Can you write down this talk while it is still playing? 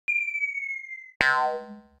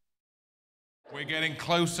We're getting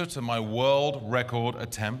closer to my world record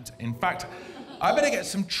attempt. In fact, I better get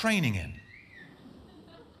some training in.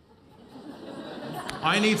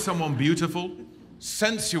 I need someone beautiful,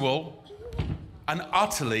 sensual, and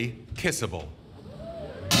utterly kissable.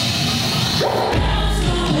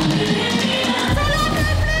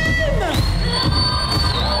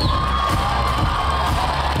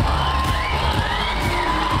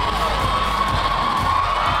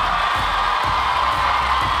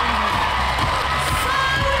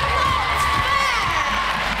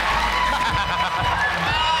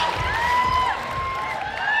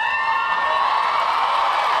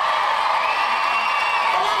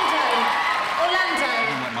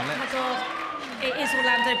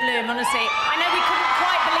 Bloom, honestly. I know we couldn't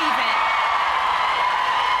quite believe it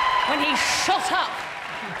when he shot up,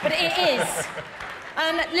 but it is.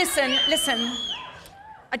 Listen.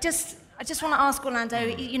 I just want to ask Orlando,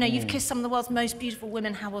 you know, you've kissed some of the world's most beautiful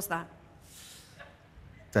women. How was that?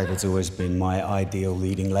 David's always been my ideal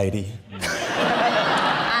leading lady.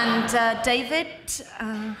 And David,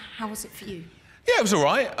 how was it for you? Yeah, it was all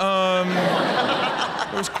right.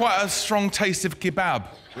 There was quite a strong taste of kebab,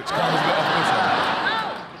 which kind of was a bit off-putting.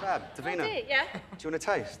 Davina, yeah? do you want a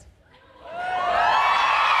taste?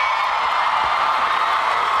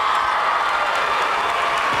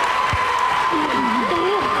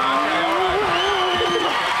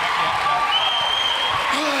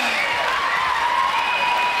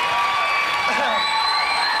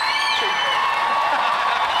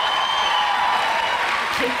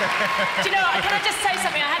 Do you know what? Can I just say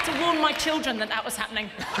something? I had to warn my children that was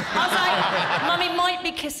happening. I was like, Mummy might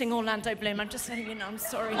be kissing Orlando Bloom. I'm just saying, you know, I'm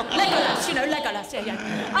sorry. Legolas, you know, Legolas,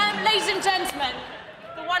 yeah. Ladies and gentlemen,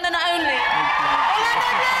 the one and only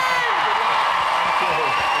Orlando Bloom!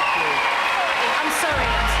 I'm sorry.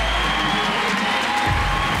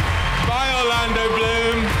 Bye, Orlando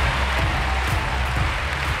Bloom.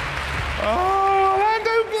 Oh,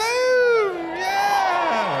 Orlando Bloom,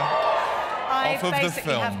 yeah. I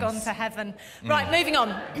basically have gone to heaven. Right, moving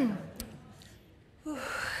on.